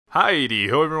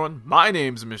Hi-de-ho everyone, my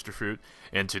name's Mr. Fruit,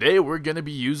 and today we're gonna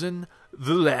be using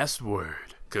the last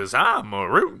word. Cause I'm a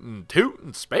rootin'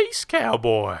 tootin' space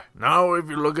cowboy. Now if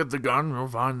you look at the gun, you'll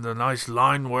find the nice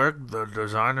line work the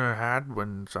designer had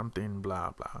when something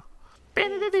blah blah.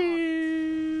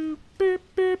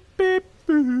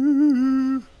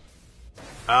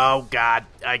 Oh god,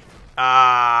 I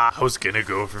was gonna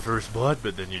go for first blood,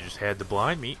 but then you just had to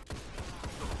blind me.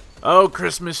 Oh,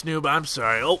 Christmas noob, I'm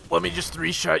sorry. Oh, let me just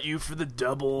three-shot you for the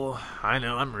double. I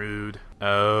know, I'm rude.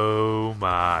 Oh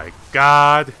my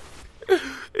god.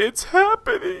 It's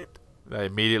happening. I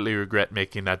immediately regret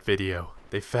making that video.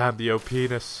 They found the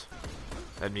OP-ness.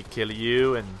 Let me kill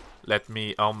you and let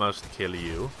me almost kill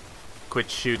you. Quit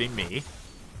shooting me,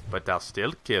 but I'll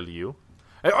still kill you.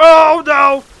 Oh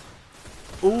no!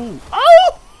 Ooh.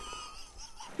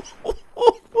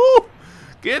 Oh!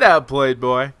 Get outplayed,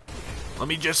 boy. Let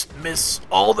me just miss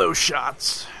all those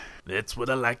shots. That's what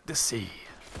I like to see.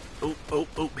 Oh,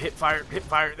 hip fire,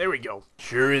 there we go.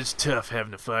 Sure is tough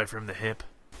having to fire from the hip.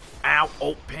 Ow,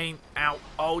 oh, pain, ow,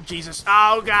 oh, Jesus,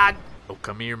 oh, God. Oh,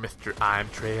 come here, Mr. I'm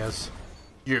Treyas.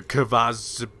 Your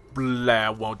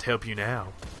Kavazbla won't help you now.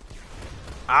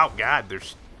 Oh, God,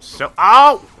 there's so,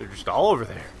 oh, they're just all over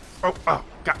there. Oh,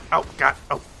 God,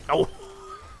 oh.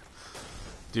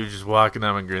 Dude just walking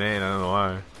on a grenade, I don't know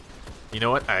why. You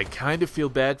know what? I kind of feel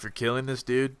bad for killing this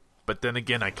dude, but then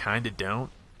again, I kind of don't.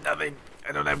 Nothing.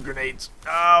 I don't have grenades.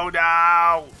 Oh,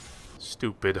 no!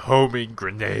 Stupid homing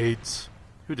grenades.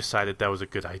 Who decided that was a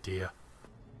good idea?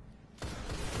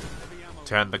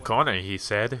 Turn the corner, he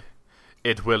said.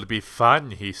 It will be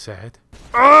fun, he said.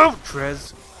 Oh,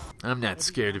 Trez! I'm not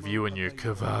scared of you and your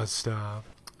Kavaz stuff.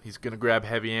 He's gonna grab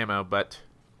heavy ammo, but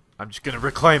I'm just gonna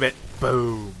reclaim it.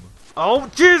 Boom.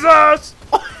 Oh, Jesus!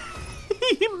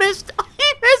 He missed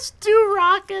 2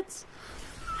 rockets.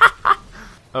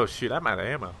 Oh shoot, I'm out of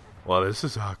ammo. Well, this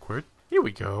is awkward. Here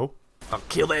we go. I'll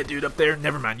kill that dude up there.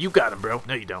 Never mind, you got him, bro.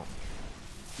 No, you don't.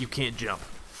 You can't jump.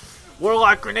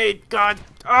 Warlock grenade, God.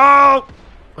 Oh!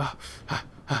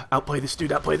 Outplay this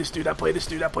dude, outplay this dude.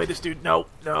 No.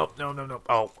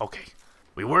 Oh, okay.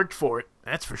 We worked for it,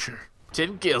 that's for sure.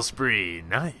 10 kill spree,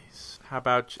 nice. How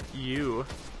about you?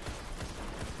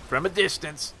 From a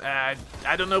distance. I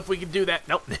don't know if we can do that.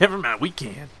 Nope, never mind, we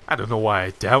can. I don't know why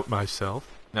I doubt myself.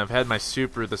 Now, I've had my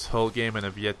super this whole game and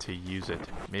I've yet to use it.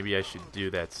 Maybe I should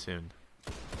do that soon.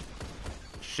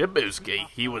 Shibusuke,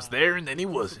 he was there and then he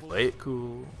wasn't. Play it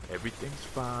cool. Everything's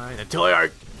fine. Until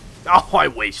I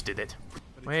wasted it.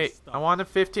 Wait, I want a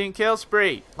 15 kill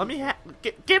spree. Let me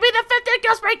give me the 15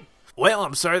 kill spree! Well,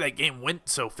 I'm sorry that game went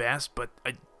so fast, but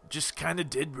I just kind of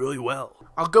did really well.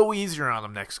 I'll go easier on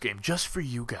them next game, just for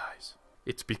you guys.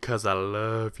 It's because I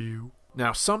love you.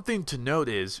 Now, something to note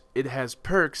is, it has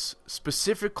perks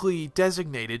specifically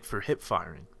designated for hip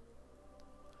firing.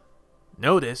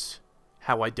 Notice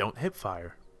how I don't hip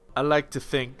fire. I like to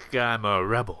think I'm a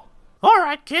rebel.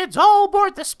 Alright kids, all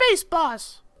aboard the space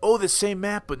bus! Oh, the same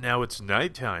map, but now it's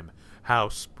nighttime. How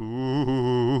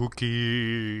spooky.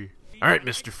 Alright,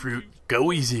 Mr. Fruit,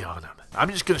 go easy on him. I'm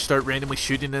just gonna start randomly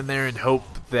shooting in there and hope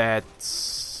that...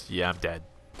 yeah, I'm dead.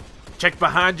 Check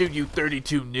behind you, you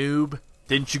 32 noob.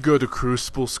 Didn't you go to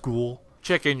Crucible School?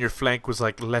 Checking your flank was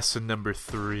like lesson number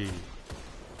 3.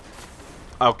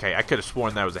 Okay, I could have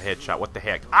sworn that was a headshot. What the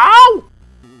heck? Ow!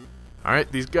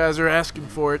 Alright, these guys are asking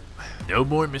for it. No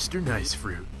more Mr. Nice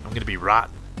Fruit. I'm gonna be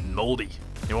rotten and moldy.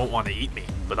 They won't want to eat me,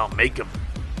 but I'll make them.